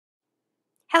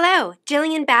Hello,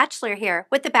 Jillian Batchelor here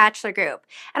with the Batchelor Group,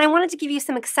 and I wanted to give you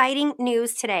some exciting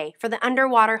news today for the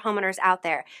underwater homeowners out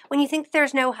there. When you think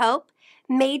there's no hope,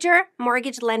 major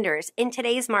mortgage lenders in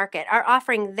today's market are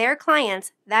offering their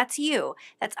clients, that's you,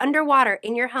 that's underwater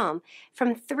in your home,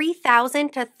 from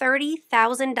 $3,000 to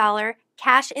 $30,000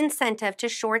 cash incentive to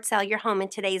short sell your home in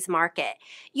today's market.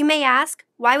 You may ask,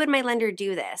 why would my lender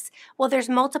do this? Well, there's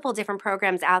multiple different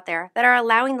programs out there that are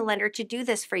allowing the lender to do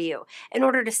this for you in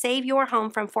order to save your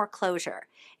home from foreclosure.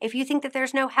 If you think that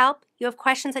there's no help, you have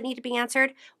questions that need to be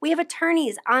answered, we have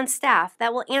attorneys on staff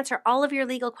that will answer all of your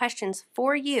legal questions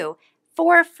for you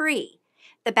for free.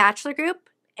 The Batchelor Group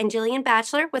and Jillian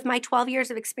Batchelor, with my 12 years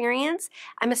of experience,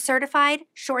 I'm a certified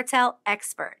short sale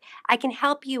expert. I can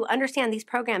help you understand these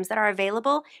programs that are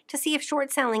available to see if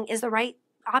short selling is the right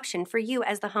option for you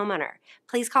as the homeowner.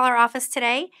 Please call our office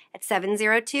today at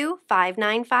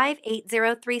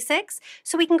 702-595-8036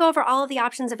 so we can go over all of the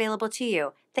options available to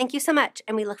you. Thank you so much,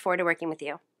 and we look forward to working with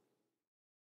you.